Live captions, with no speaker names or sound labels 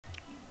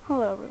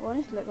Hello everyone,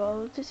 it's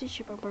Lego. This is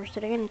Superburst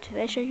today, and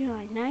today I show you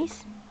a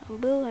nice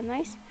build a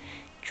nice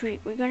tree.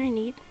 We're gonna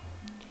need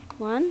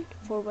one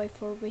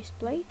 4x4 base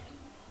plate,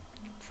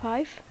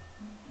 5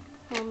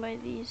 1 by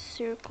these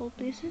circle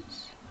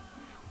pieces,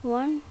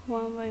 one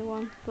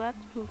 1x1 flat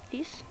of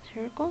this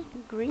circle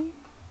green,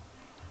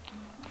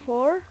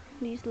 4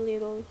 these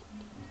little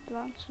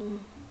plants and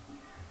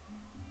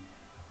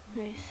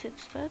nice set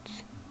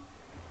studs,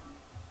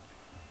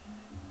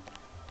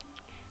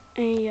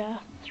 and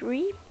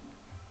 3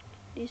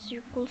 this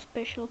circle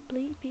special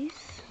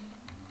piece,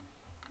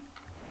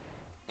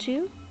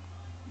 2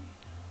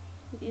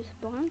 these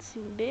plants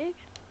in big,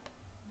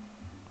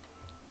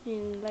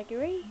 in light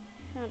gray,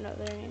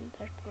 another in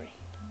dark gray.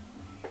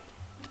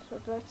 So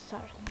let's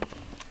start.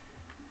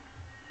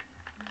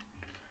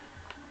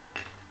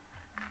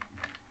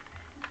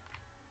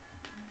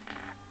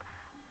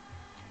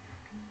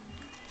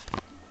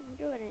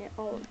 You're gonna need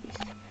all of these.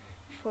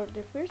 For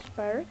the first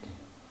part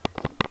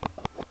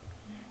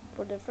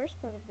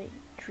of the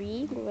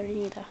tree, we're gonna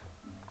need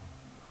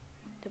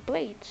the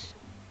plates.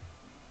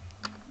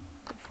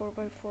 The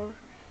 4x4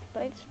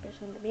 plates,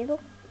 press in the middle,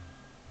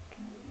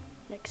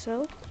 like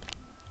so.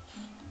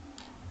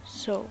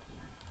 So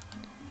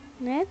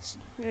next,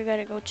 we're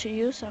gonna go to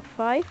use a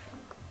 5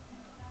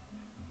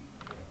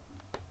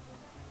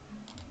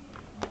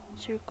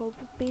 circle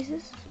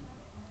pieces,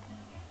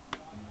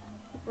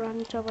 one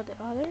on top of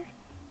the other,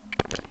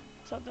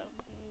 so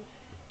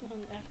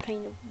on that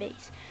kind of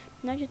base.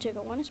 Now you take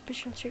one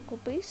special circle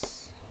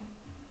piece,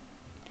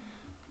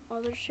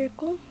 other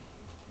circle,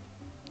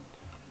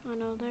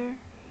 another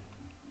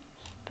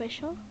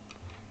special,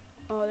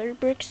 other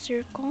brick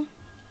circle,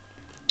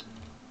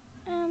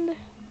 and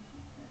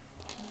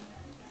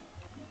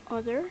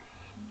other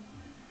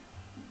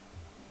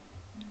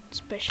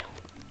special.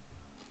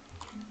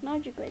 Now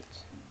you get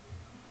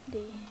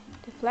the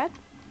flat,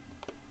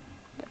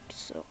 like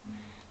so.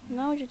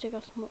 Now you take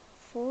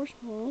 4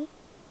 small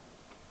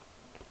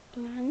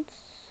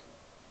plants,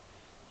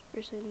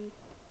 present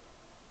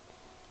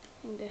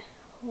in the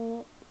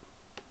hole,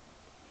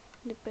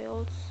 the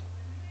bells.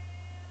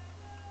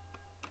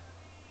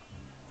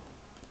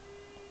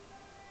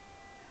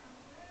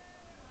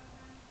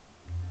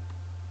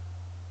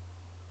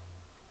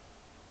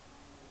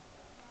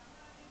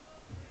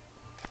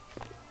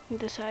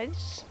 The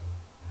sides.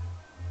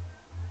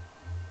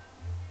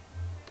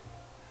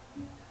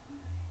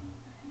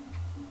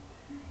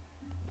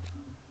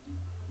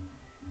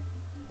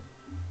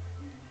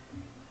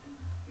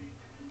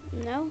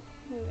 Now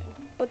we're going to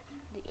put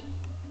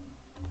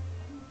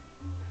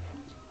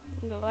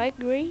the light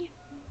gray,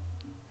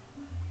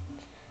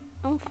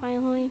 and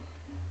finally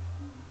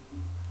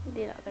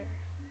the other.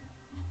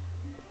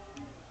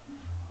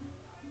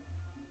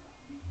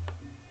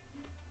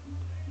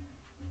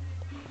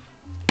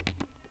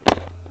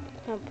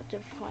 And put the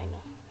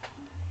final.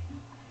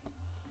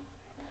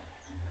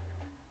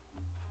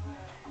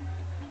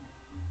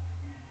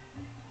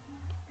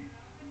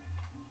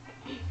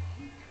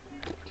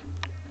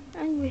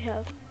 And we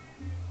have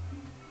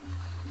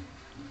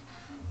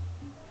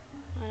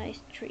a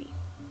nice tree,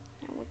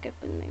 and we can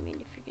put my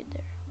minifigure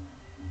there.